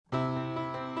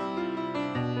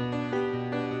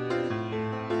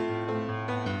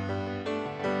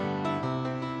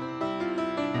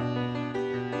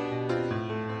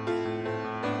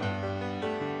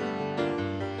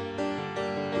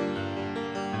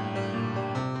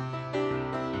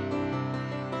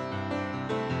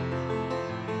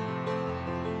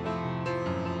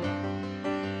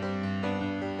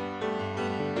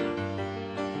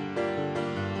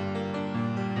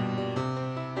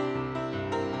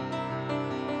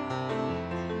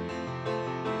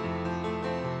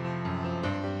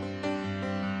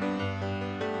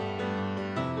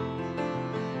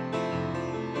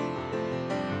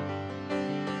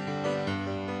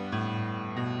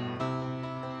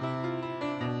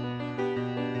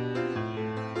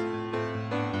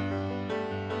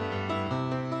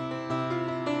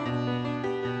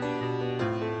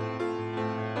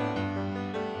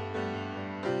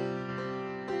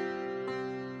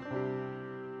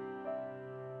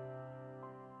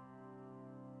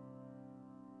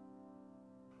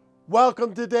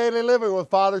Welcome to Daily Living with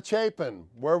Father Chapin,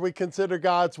 where we consider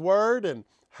God's Word and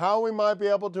how we might be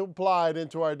able to apply it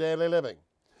into our daily living.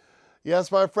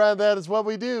 Yes, my friend, that is what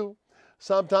we do.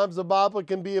 Sometimes the Bible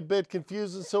can be a bit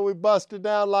confusing, so we bust it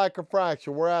down like a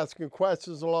fraction. We're asking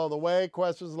questions along the way,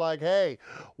 questions like, hey,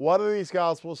 what do these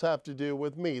Gospels have to do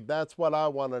with me? That's what I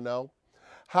want to know.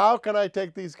 How can I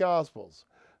take these Gospels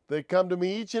that come to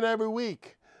me each and every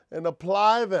week and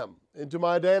apply them into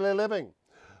my daily living,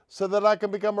 so that I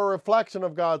can become a reflection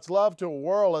of God's love to a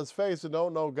world, let's face it,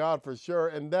 don't know God for sure,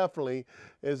 and definitely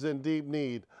is in deep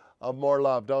need of more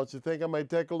love. Don't you think? I might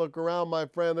take a look around, my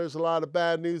friend. There's a lot of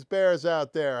bad news bears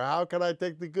out there. How can I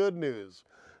take the good news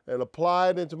and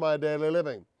apply it into my daily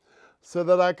living so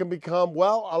that I can become,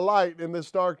 well, a light in this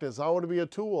darkness? I want to be a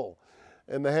tool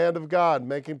in the hand of God,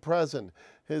 making present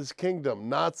His kingdom,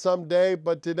 not someday,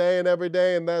 but today and every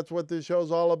day, and that's what this show's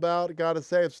all about. Got to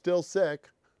say, I'm still sick.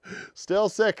 Still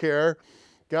sick here.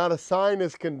 Got a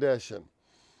sinus condition.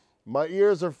 My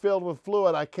ears are filled with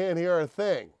fluid. I can't hear a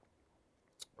thing.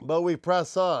 But we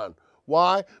press on.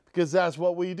 Why? Because that's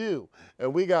what we do.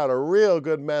 And we got a real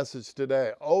good message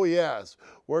today. Oh yes,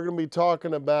 we're going to be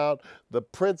talking about the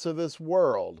prince of this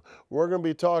world. We're going to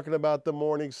be talking about the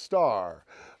morning star.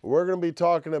 We're going to be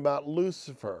talking about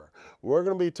Lucifer. We're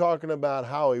going to be talking about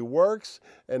how he works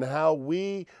and how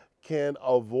we can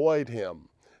avoid him,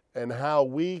 and how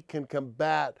we can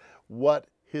combat what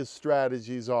his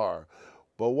strategies are.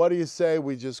 But what do you say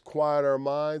we just quiet our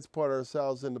minds, put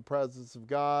ourselves in the presence of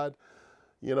God?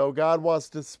 You know, God wants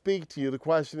to speak to you. The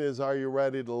question is, are you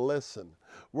ready to listen?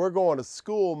 We're going to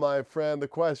school, my friend. The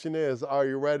question is, are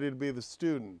you ready to be the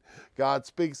student? God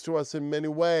speaks to us in many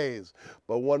ways,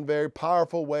 but one very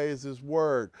powerful way is His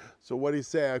Word. So what do you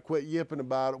say? I quit yipping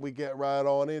about it. We get right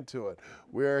on into it.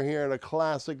 We are hearing a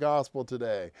classic gospel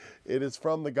today. It is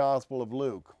from the Gospel of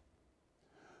Luke.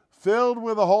 Filled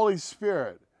with the Holy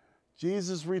Spirit,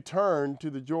 Jesus returned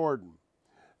to the Jordan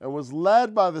and was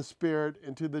led by the Spirit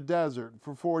into the desert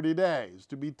for 40 days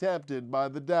to be tempted by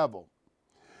the devil.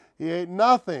 He ate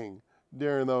nothing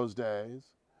during those days,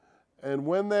 and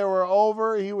when they were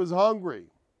over, he was hungry.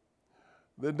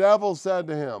 The devil said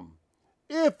to him,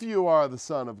 "If you are the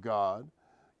Son of God,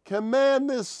 command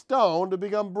this stone to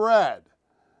become bread."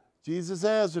 Jesus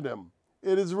answered him,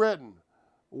 "It is written,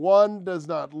 one does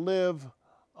not live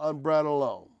on bread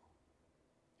alone."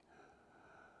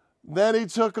 Then he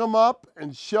took him up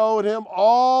and showed him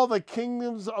all the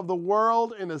kingdoms of the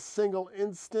world in a single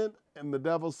instant. And the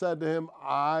devil said to him,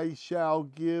 "I shall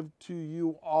give to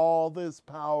you all this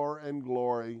power and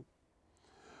glory,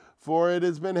 for it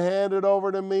has been handed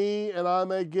over to me, and I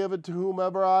may give it to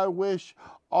whomever I wish.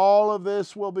 All of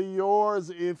this will be yours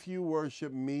if you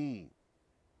worship me."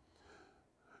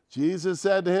 Jesus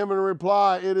said to him in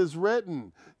reply, "It is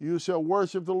written, you shall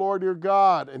worship the Lord your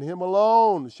God, and him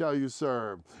alone shall you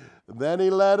serve." Then he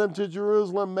led him to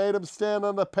Jerusalem, made him stand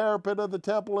on the parapet of the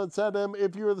temple, and said to him,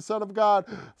 "If you are the Son of God,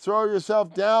 throw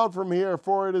yourself down from here,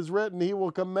 for it is written, he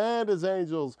will command his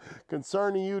angels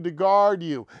concerning you to guard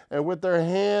you, and with their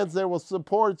hands they will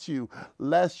support you,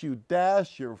 lest you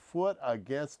dash your foot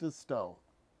against a stone."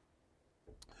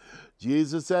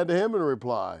 Jesus said to him in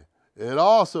reply, "It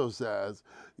also says,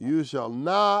 you shall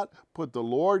not put the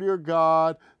Lord your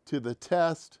God to the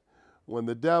test." When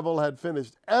the devil had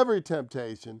finished every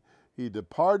temptation, he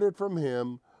departed from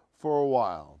him for a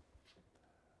while.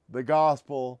 The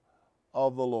gospel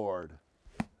of the Lord.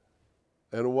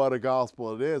 And what a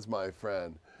gospel it is, my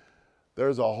friend.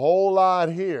 There's a whole lot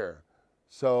here.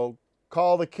 So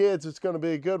call the kids. It's going to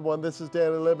be a good one. This is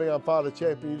Daily Living. I'm Father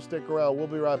Chapin. You stick around. We'll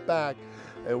be right back.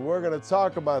 And we're going to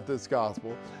talk about this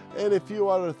gospel and a few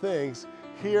other things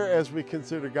here as we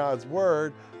consider God's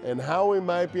Word and how we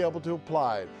might be able to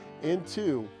apply it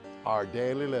into our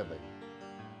daily living.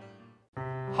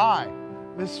 Hi,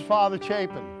 this is Father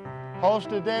Chapin,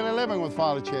 host of Daily Living with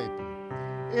Father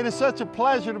Chapin. It is such a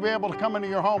pleasure to be able to come into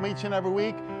your home each and every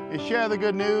week and share the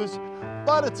good news,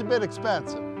 but it's a bit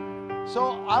expensive.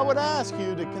 So I would ask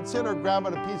you to consider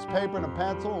grabbing a piece of paper and a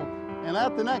pencil, and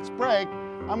at the next break,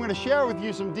 I'm going to share with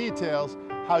you some details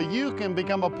how you can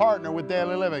become a partner with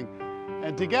Daily Living,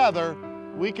 and together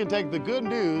we can take the good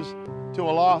news to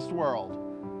a lost world.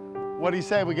 What do you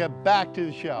say we get back to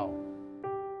the show?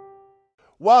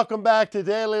 Welcome back to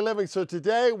Daily Living. So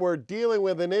today we're dealing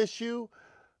with an issue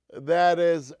that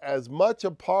is as much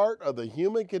a part of the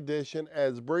human condition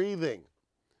as breathing.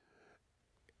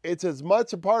 It's as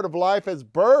much a part of life as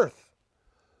birth.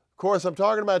 Of course, I'm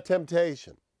talking about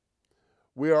temptation.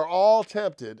 We are all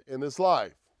tempted in this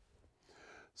life.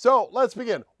 So let's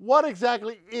begin. What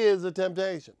exactly is a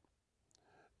temptation?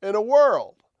 In a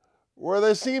world where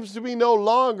there seems to be no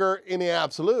longer any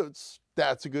absolutes,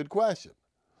 that's a good question.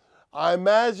 I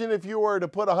imagine if you were to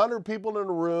put 100 people in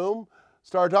a room,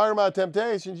 start talking about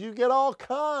temptations, you get all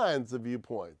kinds of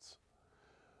viewpoints.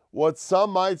 What some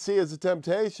might see as a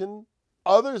temptation,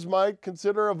 others might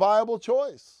consider a viable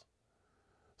choice.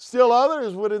 Still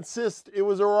others would insist it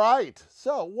was a right.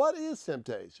 So, what is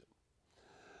temptation?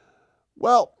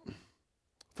 Well,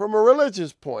 from a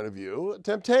religious point of view,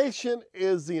 temptation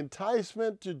is the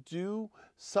enticement to do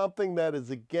something that is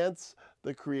against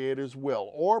the Creator's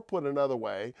will, or put another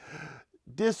way,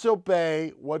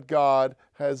 disobey what God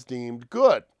has deemed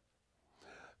good,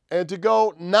 and to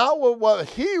go not with what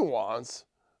He wants,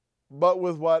 but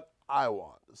with what I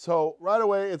want. So right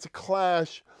away, it's a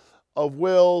clash of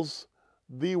wills,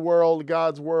 the world,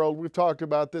 God's world. We've talked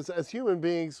about this. As human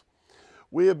beings,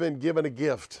 we have been given a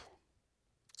gift,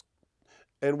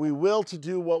 and we will to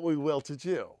do what we will to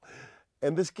do.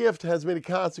 And this gift has many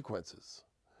consequences.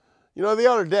 You know, the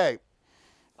other day,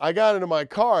 I got into my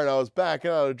car and I was backing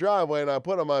out of the driveway and I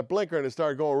put on my blinker and it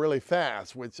started going really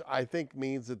fast, which I think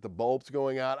means that the bulb's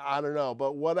going out. I don't know,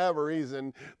 but whatever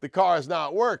reason, the car is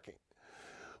not working,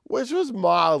 which was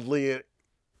mildly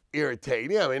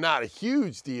irritating. I mean, not a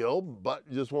huge deal,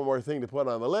 but just one more thing to put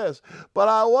on the list. But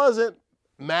I wasn't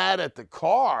mad at the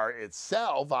car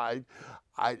itself.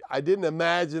 I didn't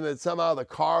imagine that somehow the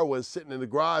car was sitting in the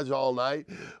garage all night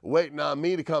waiting on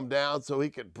me to come down so he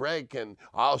could brake and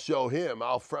I'll show him.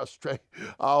 I'll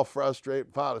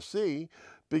frustrate Father C,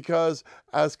 because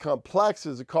as complex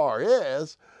as a car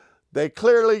is, they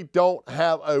clearly don't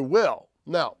have a will.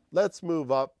 Now, let's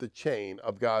move up the chain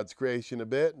of God's creation a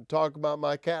bit and talk about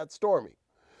my cat, Stormy.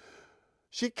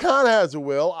 She kind of has a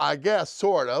will, I guess,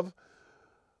 sort of.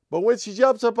 But when she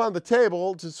jumps up on the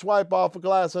table to swipe off a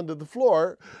glass under the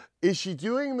floor, is she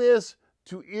doing this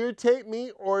to irritate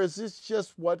me, or is this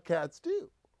just what cats do?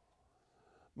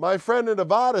 My friend in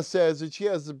Nevada says that she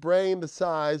has the brain the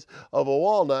size of a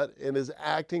walnut and is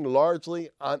acting largely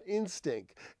on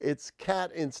instinct. It's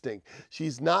cat instinct.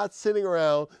 She's not sitting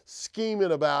around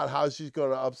scheming about how she's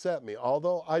going to upset me,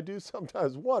 although I do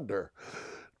sometimes wonder.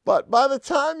 But by the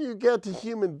time you get to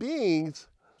human beings,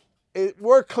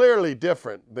 we're clearly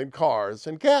different than cars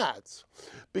and cats,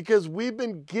 because we've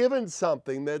been given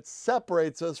something that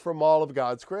separates us from all of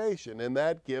God's creation, and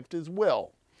that gift is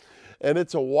will. And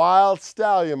it's a wild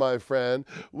stallion, my friend.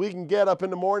 We can get up in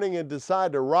the morning and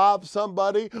decide to rob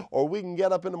somebody, or we can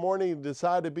get up in the morning and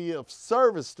decide to be of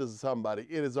service to somebody.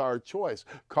 It is our choice.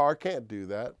 Car can't do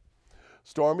that.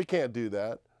 Stormy can't do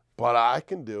that, but I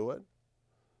can do it.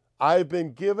 I've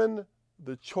been given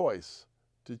the choice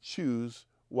to choose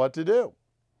what to do.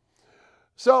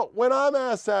 So when I'm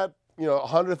asked that,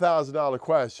 $100,000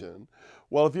 question,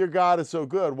 well, if your God is so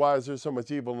good, why is there so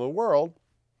much evil in the world?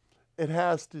 It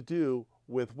has to do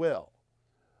with will.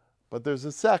 But there's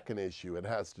a second issue it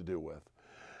has to do with.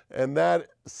 And that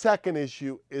second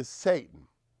issue is Satan,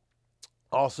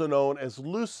 also known as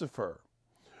Lucifer,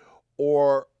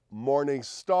 or morning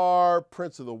star,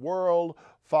 prince of the world,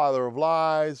 father of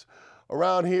lies.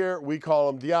 Around here, we call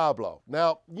him Diablo.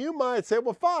 Now, you might say,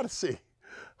 well, Father C,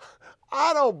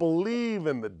 I don't believe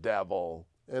in the devil.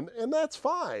 And that's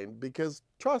fine, because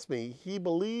trust me, he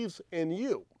believes in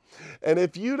you. And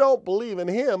if you don't believe in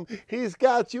him, he's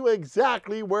got you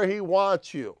exactly where he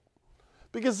wants you.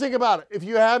 Because think about it. If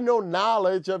you have no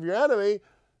knowledge of your enemy,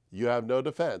 you have no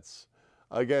defense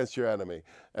against your enemy.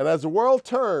 And as the world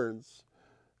turns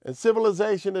and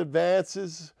civilization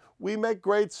advances, we make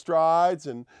great strides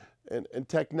in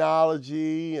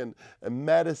technology and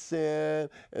medicine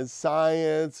and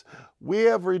science. We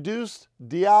have reduced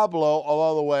Diablo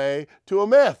along the way to a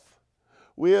myth.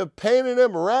 We have painted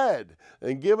him red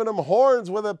and given him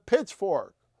horns with a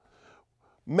pitchfork.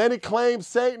 Many claim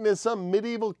Satan is some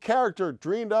medieval character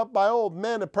dreamed up by old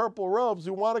men in purple robes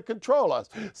who want to control us,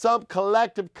 some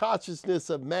collective consciousness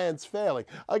of man's failing.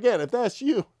 Again, if that's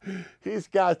you, he's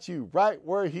got you right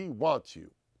where he wants you.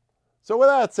 So with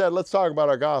that said, let's talk about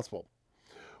our gospel.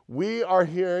 We are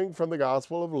hearing from the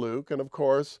Gospel of Luke, and of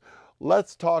course,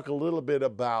 let's talk a little bit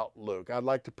about Luke. I'd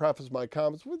like to preface my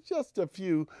comments with just a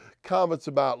few comments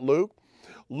about Luke.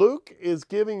 Luke is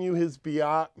giving you his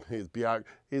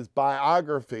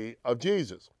biography of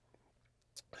Jesus.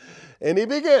 And he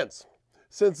begins,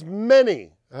 since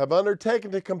many have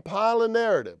undertaken to compile a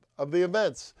narrative of the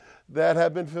events that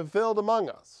have been fulfilled among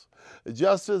us,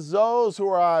 just as those who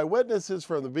are eyewitnesses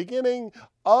from the beginning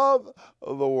of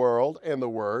the world and the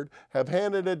Word have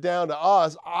handed it down to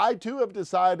us, I too have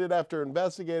decided, after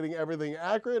investigating everything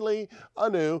accurately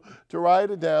anew, to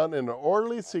write it down in an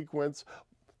orderly sequence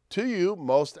to you,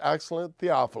 most excellent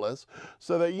Theophilus,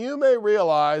 so that you may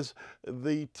realize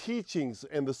the teachings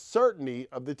and the certainty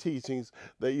of the teachings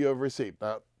that you have received.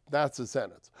 Now, that's a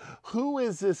sentence. Who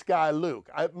is this guy Luke?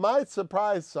 It might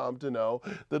surprise some to know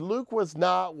that Luke was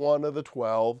not one of the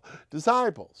 12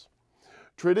 disciples.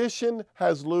 Tradition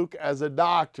has Luke as a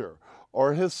doctor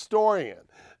or historian,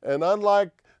 and unlike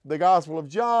the Gospel of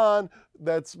John,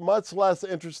 that's much less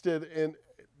interested in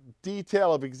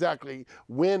detail of exactly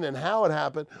when and how it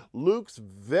happened, Luke's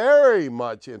very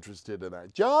much interested in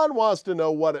that. John wants to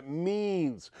know what it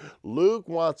means. Luke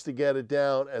wants to get it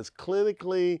down as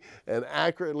clinically and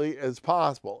accurately as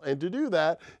possible. And to do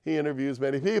that, he interviews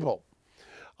many people.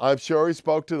 I'm sure he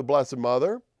spoke to the Blessed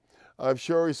Mother. I'm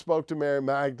sure he spoke to Mary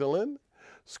Magdalene.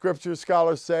 Scripture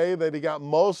scholars say that he got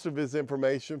most of his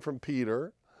information from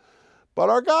Peter. But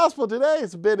our gospel today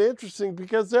is a bit interesting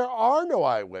because there are no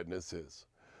eyewitnesses.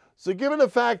 So given the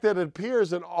fact that it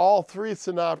appears in all three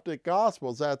synoptic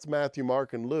gospels, that's Matthew,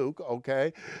 Mark, and Luke,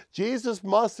 okay, Jesus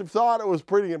must have thought it was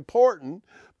pretty important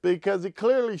because he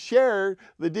clearly shared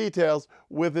the details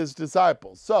with his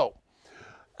disciples. So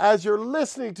as you're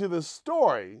listening to this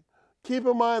story, keep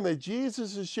in mind that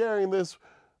Jesus is sharing this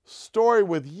story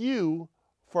with you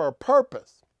for a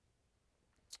purpose.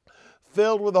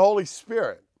 Filled with the Holy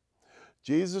Spirit,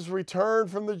 Jesus returned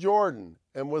from the Jordan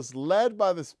and was led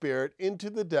by the Spirit into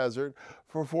the desert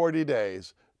for 40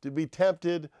 days to be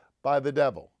tempted by the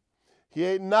devil. He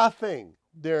ate nothing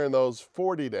during those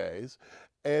 40 days,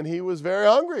 and he was very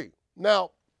hungry.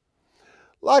 Now,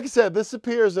 like I said, this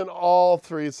appears in all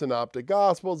three synoptic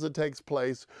gospels. It takes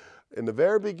place in the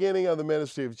very beginning of the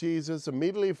ministry of Jesus,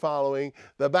 immediately following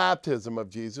the baptism of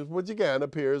Jesus, which again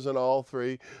appears in all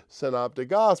three synoptic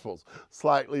gospels.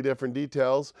 Slightly different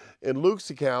details in Luke's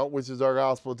account, which is our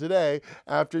gospel today.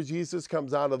 After Jesus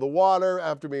comes out of the water,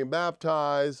 after being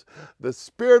baptized, the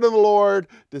Spirit of the Lord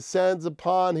descends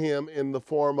upon him in the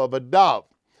form of a dove.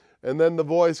 And then the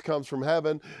voice comes from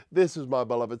heaven, "This is my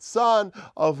beloved Son,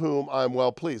 of whom I'm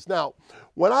well pleased." Now,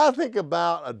 when I think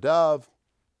about a dove,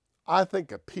 I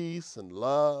think of peace and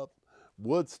love,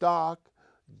 Woodstock,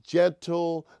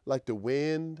 gentle like the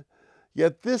wind.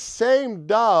 Yet this same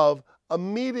dove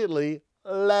immediately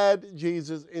led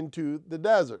Jesus into the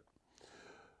desert.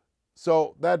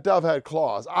 So that dove had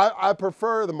claws. I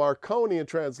prefer the Marconian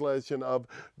translation of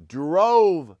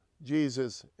drove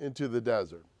Jesus into the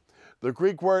desert. The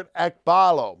Greek word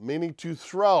ekbalo, meaning to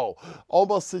throw,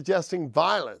 almost suggesting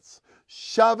violence,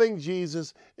 shoving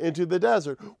Jesus into the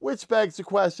desert, which begs the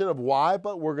question of why,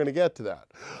 but we're going to get to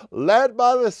that. Led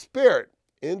by the Spirit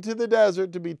into the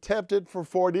desert to be tempted for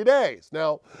 40 days.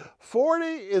 Now, 40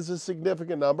 is a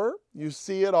significant number. You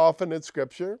see it often in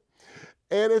Scripture.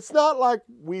 And it's not like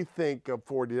we think of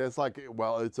 40 days, like,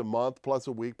 well, it's a month plus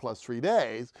a week plus 3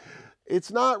 days.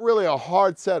 It's not really a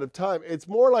hard set of time. It's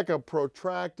more like a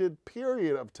protracted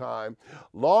period of time,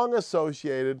 long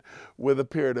associated with a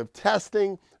period of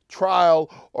testing, trial,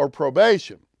 or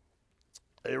probation.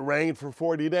 It rained for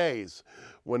 40 days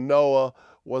when Noah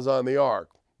was on the ark.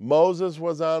 Moses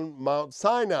was on Mount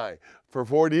Sinai for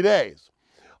 40 days.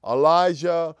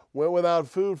 Elijah went without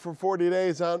food for 40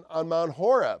 days on Mount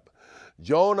Horeb.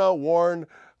 Jonah warned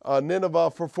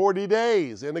Nineveh for 40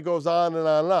 days, and it goes on and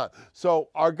on and on. So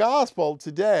our gospel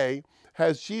today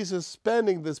has Jesus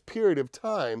spending this period of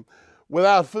time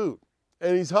without food,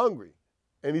 and he's hungry,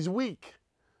 and he's weak,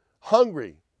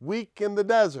 hungry, weak in the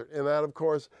desert. And that, of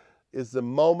course, is the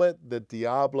moment that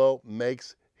Diablo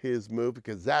makes his move,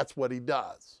 because that's what he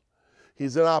does.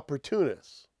 He's an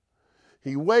opportunist.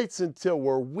 He waits until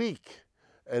we're weak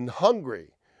and hungry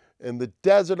in the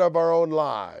desert of our own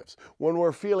lives, when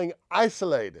we're feeling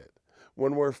isolated,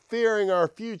 when we're fearing our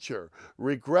future,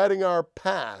 regretting our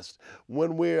past,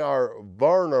 when we are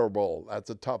vulnerable. That's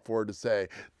a tough word to say.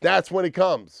 That's when he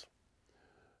comes.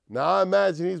 Now, I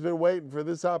imagine he's been waiting for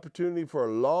this opportunity for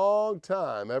a long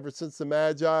time, ever since the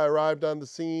Magi arrived on the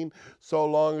scene so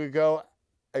long ago,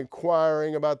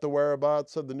 inquiring about the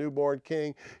whereabouts of the newborn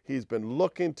king. He's been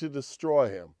looking to destroy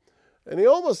him. And he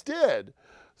almost did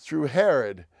through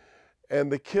Herod and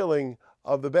the killing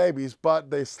of the babies, but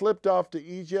they slipped off to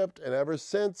Egypt, and ever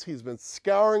since he's been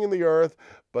scouring the earth,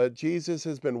 but Jesus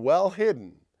has been well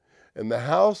hidden in the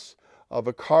house of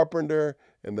a carpenter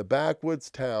in the backwoods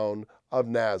town of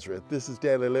Nazareth. This is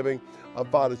Daily Living. I'm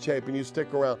Father Chapin. You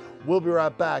stick around. We'll be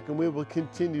right back, and we will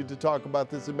continue to talk about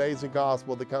this amazing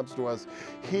gospel that comes to us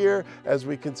here as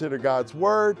we consider God's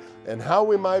Word and how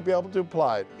we might be able to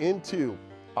apply it into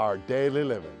our daily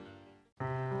living.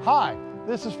 Hi,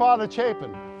 this is Father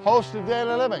Chapin, host of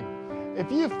Daily Living.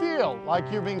 If you feel like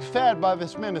you're being fed by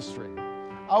this ministry,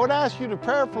 I would ask you to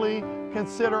prayerfully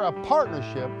consider a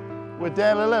partnership with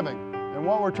daily living and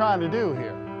what we're trying to do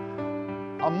here.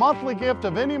 A monthly gift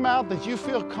of any amount that you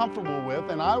feel comfortable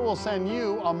with, and I will send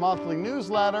you a monthly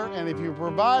newsletter, and if you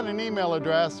provide an email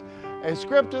address, a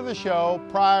script of the show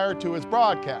prior to its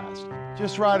broadcast.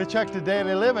 Just write a check to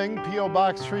Daily Living, P.O.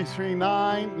 Box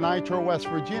 339, Nitro, West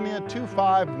Virginia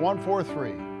 25143.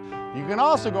 You can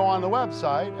also go on the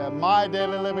website at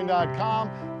mydailyliving.com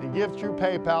and give through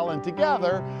PayPal, and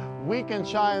together we can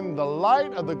shine the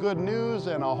light of the good news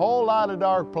in a whole lot of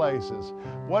dark places.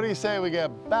 What do you say we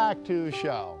get back to the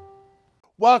show?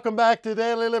 Welcome back to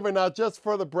Daily Living. Now, just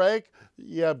for the break,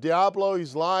 you have Diablo.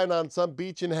 He's lying on some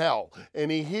beach in hell,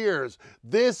 and he hears,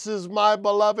 "This is my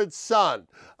beloved Son,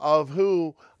 of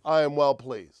whom I am well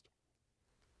pleased."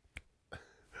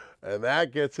 And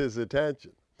that gets his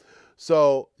attention.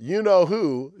 So you know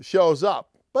who shows up.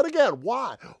 But again,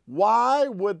 why? Why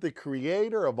would the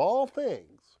Creator of all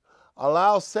things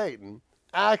allow Satan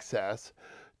access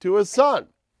to his Son?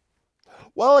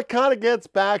 Well, it kind of gets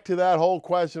back to that whole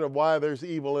question of why there's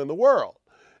evil in the world.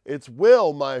 It's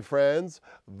will, my friends,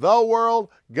 the world,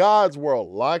 God's world,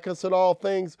 like us in all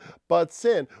things but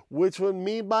sin, which would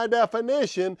mean by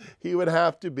definition he would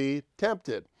have to be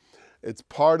tempted. It's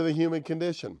part of the human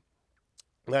condition.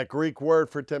 That Greek word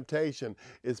for temptation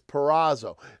is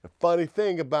parazo. The funny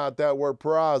thing about that word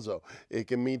parazo, it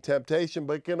can mean temptation,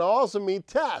 but it can also mean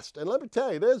test. And let me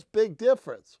tell you, there's a big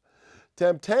difference.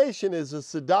 Temptation is a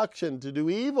seduction to do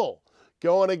evil,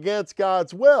 going against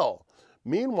God's will.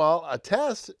 Meanwhile, a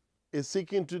test is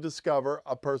seeking to discover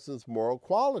a person's moral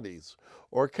qualities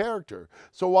or character.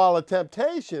 So while a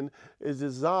temptation is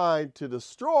designed to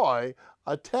destroy,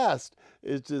 a test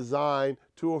is designed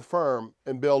to affirm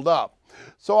and build up.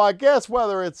 So I guess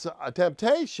whether it's a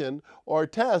temptation or a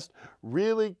test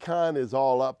really kind of is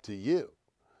all up to you.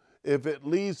 If it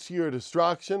leads to your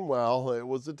destruction, well, it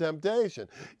was a temptation.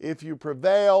 If you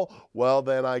prevail, well,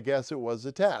 then I guess it was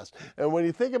a test. And when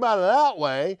you think about it that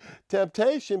way,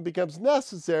 temptation becomes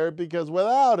necessary because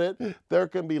without it, there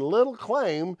can be little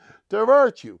claim to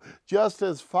virtue. Just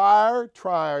as fire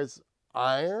tries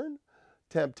iron,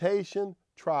 temptation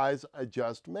tries a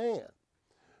just man.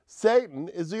 Satan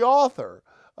is the author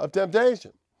of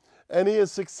temptation, and he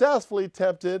has successfully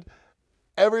tempted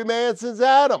every man since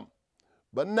Adam.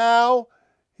 But now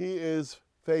he is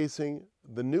facing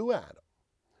the new Adam.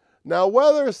 Now,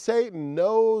 whether Satan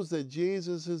knows that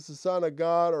Jesus is the Son of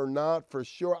God or not, for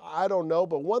sure, I don't know.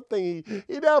 But one thing,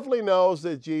 he definitely knows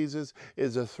that Jesus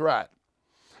is a threat.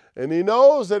 And he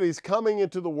knows that he's coming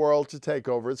into the world to take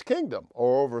over his kingdom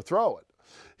or overthrow it.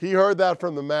 He heard that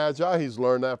from the Magi. He's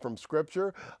learned that from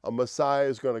Scripture. A Messiah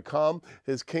is going to come.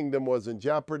 His kingdom was in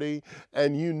jeopardy.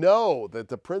 And you know that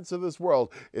the prince of this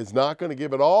world is not going to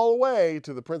give it all away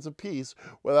to the Prince of Peace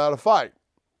without a fight.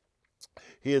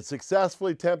 He had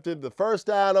successfully tempted the first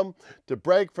Adam to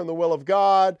break from the will of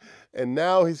God, and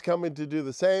now he's coming to do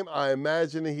the same. I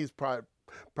imagine he's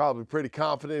probably pretty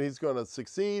confident he's going to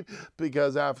succeed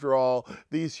because, after all,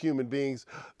 these human beings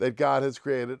that God has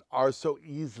created are so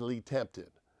easily tempted.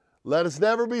 Let us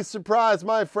never be surprised,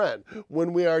 my friend,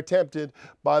 when we are tempted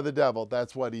by the devil.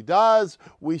 That's what he does.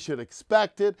 We should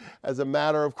expect it as a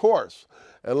matter of course.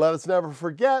 And let us never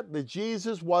forget that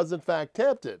Jesus was in fact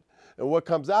tempted. And what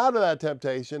comes out of that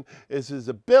temptation is his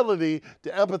ability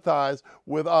to empathize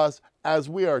with us as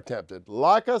we are tempted.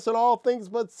 Like us in all things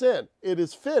but sin, it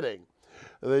is fitting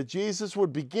that Jesus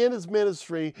would begin his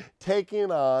ministry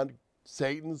taking on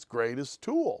Satan's greatest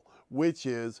tool, which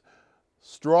is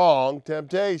strong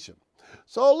temptation.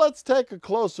 So let's take a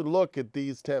closer look at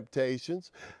these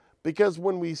temptations, because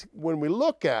when we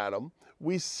look at them,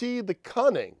 we see the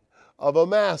cunning of a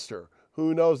master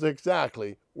who knows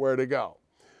exactly where to go.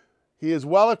 He is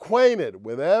well acquainted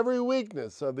with every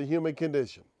weakness of the human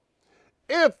condition.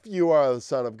 If you are the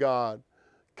Son of God,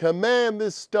 command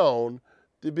this stone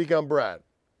to become bread.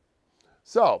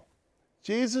 So,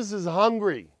 Jesus is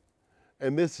hungry,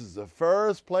 and this is the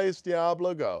first place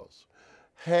Diablo goes.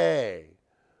 Hey,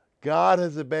 God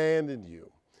has abandoned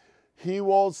you. He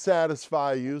won't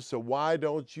satisfy you, so why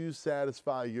don't you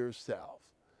satisfy yourself?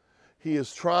 He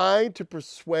is trying to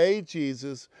persuade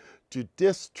Jesus to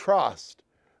distrust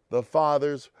the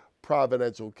Father's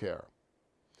providential care.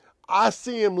 I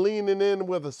see him leaning in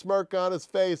with a smirk on his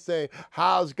face saying,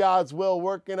 "How's God's will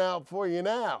working out for you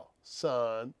now,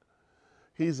 son?"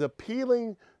 He's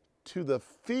appealing to the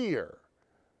fear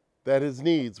that his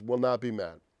needs will not be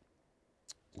met.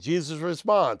 Jesus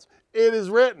responds, "It is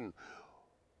written,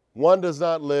 one does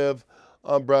not live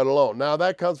on bread alone." Now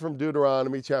that comes from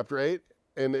Deuteronomy chapter 8,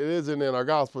 and it isn't in our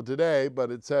gospel today, but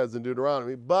it says in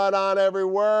Deuteronomy, "But on every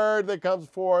word that comes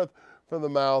forth from the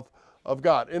mouth of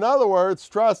God. In other words,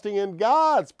 trusting in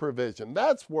God's provision.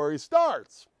 That's where he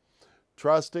starts.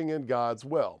 Trusting in God's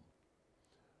will.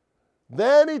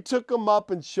 Then he took them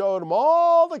up and showed them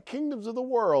all the kingdoms of the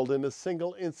world in a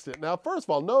single instant. Now, first of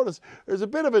all, notice there's a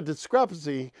bit of a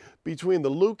discrepancy between the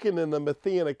Lucan and the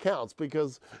Matthean accounts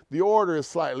because the order is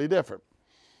slightly different.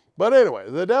 But anyway,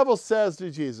 the devil says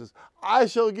to Jesus, I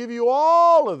shall give you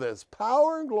all of this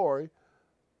power and glory,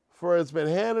 for it's been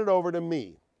handed over to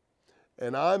me,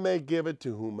 and I may give it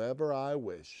to whomever I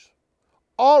wish.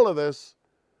 All of this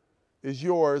is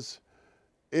yours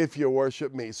if you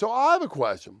worship me. So I have a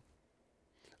question.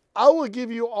 I will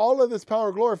give you all of this power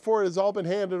and glory, for it has all been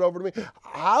handed over to me.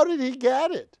 How did he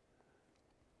get it?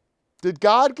 Did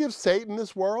God give Satan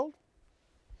this world?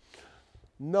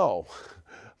 No.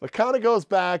 It kind of goes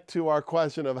back to our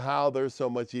question of how there's so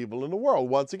much evil in the world.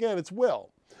 Once again, it's will.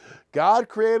 God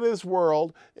created this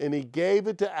world, and he gave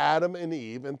it to Adam and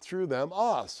Eve, and through them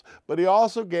us. But he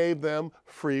also gave them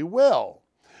free will.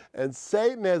 And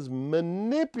Satan has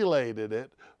manipulated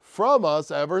it from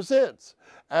us ever since,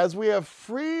 as we have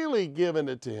freely given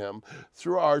it to him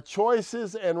through our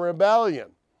choices and rebellion.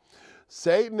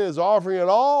 Satan is offering it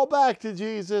all back to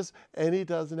Jesus, and he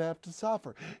doesn't have to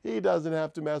suffer. He doesn't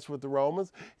have to mess with the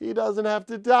Romans. He doesn't have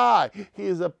to die. He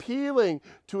is appealing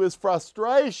to his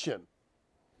frustration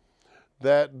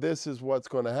that this is what's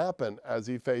going to happen as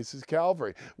he faces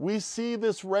Calvary. We see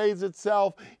this raise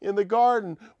itself in the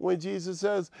garden when Jesus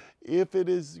says, if it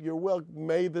is your will,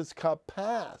 may this cup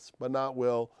pass, but not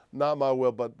my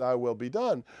will, but thy will be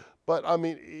done. But I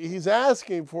mean, he's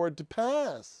asking for it to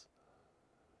pass.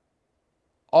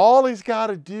 All he's got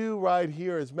to do right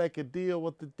here is make a deal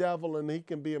with the devil, and he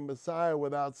can be a Messiah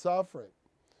without suffering.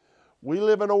 We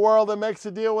live in a world that makes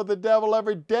a deal with the devil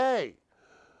every day.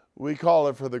 We call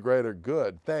it for the greater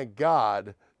good. Thank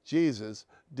God Jesus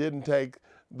didn't take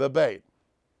the bait.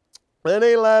 Then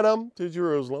he led him to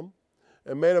Jerusalem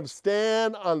and made him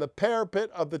stand on the parapet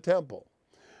of the temple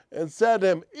and said to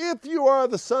him, if you are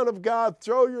the Son of God,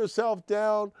 throw yourself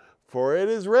down, for it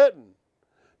is written,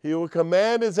 he will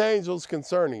command his angels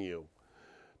concerning you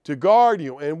to guard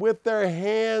you, and with their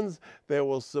hands they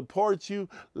will support you,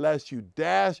 lest you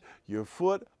dash your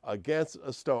foot against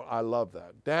a stone. I love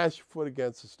that. Dash your foot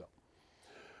against a stone.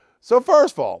 So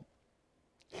first of all,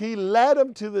 he led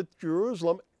him to the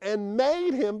Jerusalem and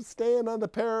made him stand on the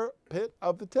parapet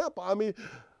of the temple. I mean,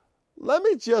 let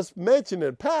me just mention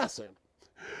in passing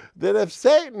that if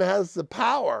Satan has the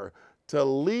power to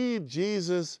lead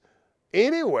Jesus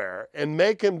anywhere and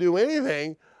make him do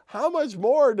anything, how much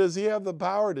more does he have the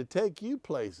power to take you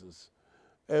places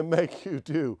and make you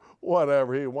do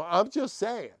whatever he wants? I'm just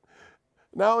saying.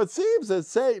 Now, it seems that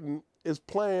Satan is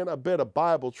playing a bit of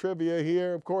Bible trivia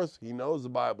here. Of course, he knows the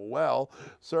Bible well,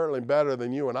 certainly better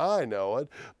than you and I know it,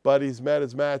 but he's met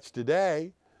his match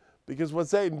today. Because what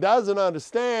Satan doesn't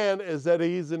understand is that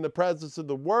he's in the presence of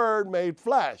the Word made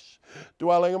flesh,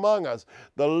 dwelling among us.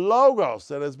 The Logos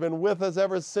that has been with us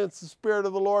ever since the Spirit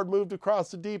of the Lord moved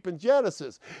across the deep in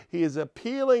Genesis. He is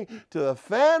appealing to the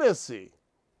fantasy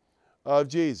of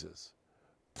Jesus,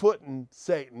 putting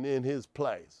Satan in his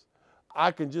place.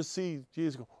 I can just see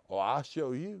Jesus go, oh, I'll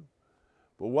show you.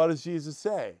 But what does Jesus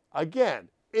say? Again,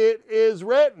 it is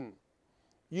written,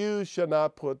 you shall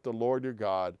not put the Lord your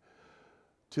God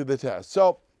to the test.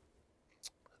 So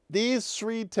these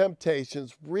three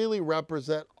temptations really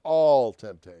represent all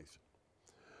temptation.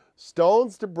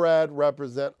 Stones to bread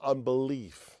represent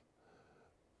unbelief.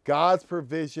 God's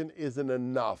provision isn't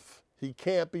enough. He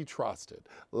can't be trusted.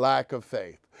 Lack of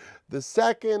faith. The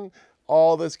second,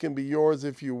 all this can be yours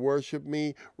if you worship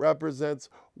me, represents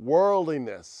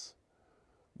worldliness,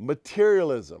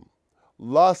 materialism,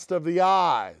 lust of the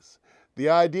eyes, the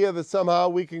idea that somehow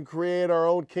we can create our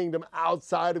own kingdom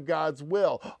outside of God's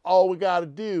will. All we got to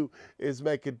do is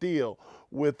make a deal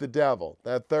with the devil.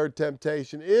 That third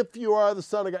temptation, if you are the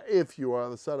Son of God, if you are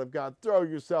the Son of God, throw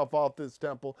yourself off this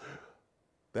temple.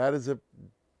 That is an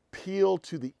appeal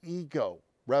to the ego,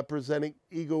 representing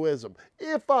egoism.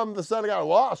 If I'm the Son of God,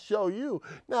 well, I'll show you.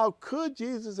 Now, could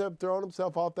Jesus have thrown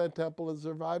himself off that temple and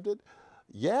survived it?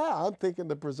 Yeah, I'm thinking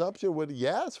the presumption would,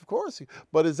 yes, of course.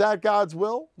 But is that God's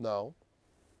will? No.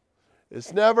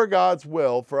 It's never God's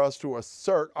will for us to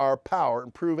assert our power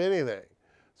and prove anything.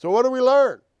 So what do we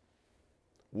learn?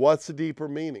 What's the deeper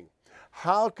meaning?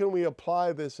 How can we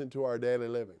apply this into our daily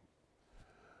living?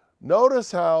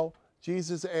 Notice how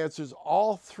Jesus answers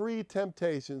all three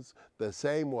temptations the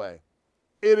same way.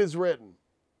 It is written.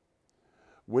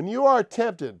 When you are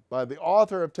tempted by the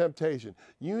author of temptation,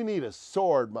 you need a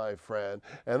sword, my friend,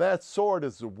 and that sword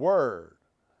is the Word.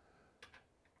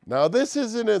 Now, this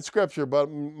isn't in Scripture, but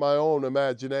my own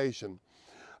imagination.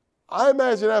 I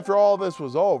imagine after all this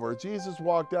was over, Jesus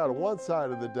walked out on one side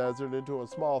of the desert into a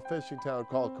small fishing town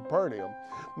called Capernaum.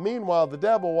 Meanwhile, the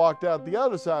devil walked out the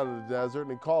other side of the desert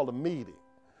and called a meeting.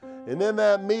 And in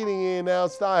that meeting, he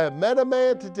announced, I have met a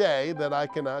man today that I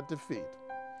cannot defeat.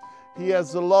 He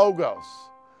has the Logos,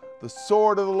 the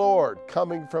sword of the Lord,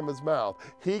 coming from his mouth.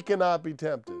 He cannot be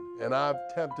tempted, and I've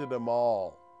tempted them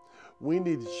all. We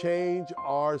need to change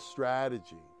our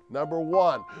strategy. Number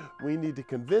one, we need to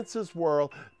convince this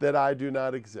world that I do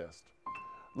not exist.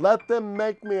 Let them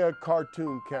make me a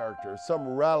cartoon character, some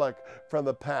relic from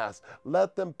the past.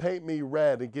 Let them paint me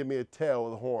red and give me a tail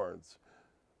with horns.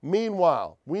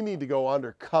 Meanwhile, we need to go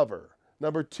undercover.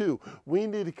 Number two, we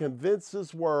need to convince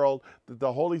this world that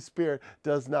the Holy Spirit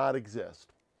does not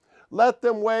exist. Let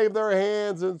them wave their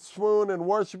hands and swoon and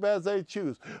worship as they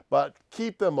choose, but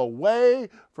keep them away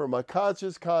from a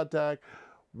conscious contact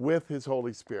with his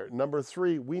Holy Spirit. Number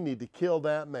three, we need to kill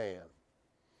that man.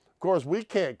 Of course, we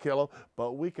can't kill him,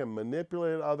 but we can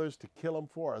manipulate others to kill him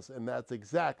for us, and that's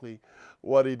exactly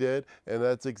what he did, and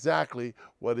that's exactly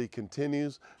what he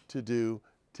continues to do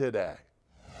today.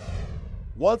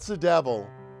 Once the devil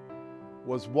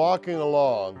was walking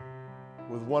along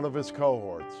with one of his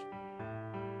cohorts.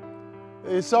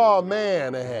 He saw a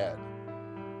man ahead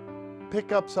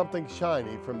pick up something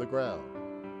shiny from the ground.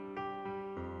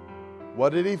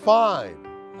 What did he find?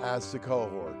 Asked the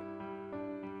cohort.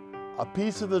 A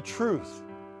piece of the truth,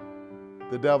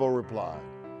 the devil replied.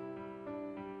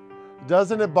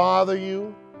 Doesn't it bother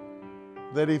you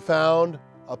that he found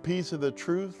a piece of the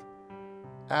truth?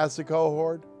 Asked the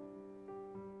cohort.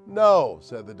 No,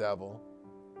 said the devil.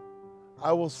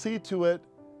 I will see to it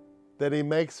that he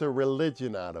makes a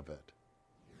religion out of it.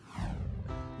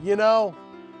 You know,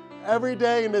 every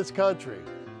day in this country,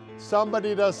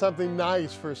 somebody does something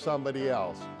nice for somebody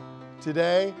else.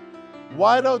 Today,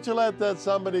 why don't you let that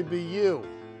somebody be you?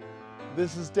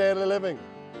 This is Daily Living.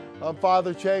 I'm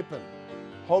Father Chapin.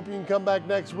 Hope you can come back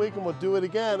next week and we'll do it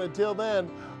again. Until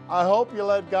then, I hope you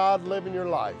let God live in your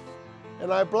life.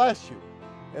 And I bless you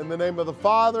in the name of the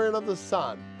Father and of the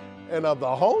Son and of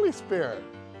the Holy Spirit.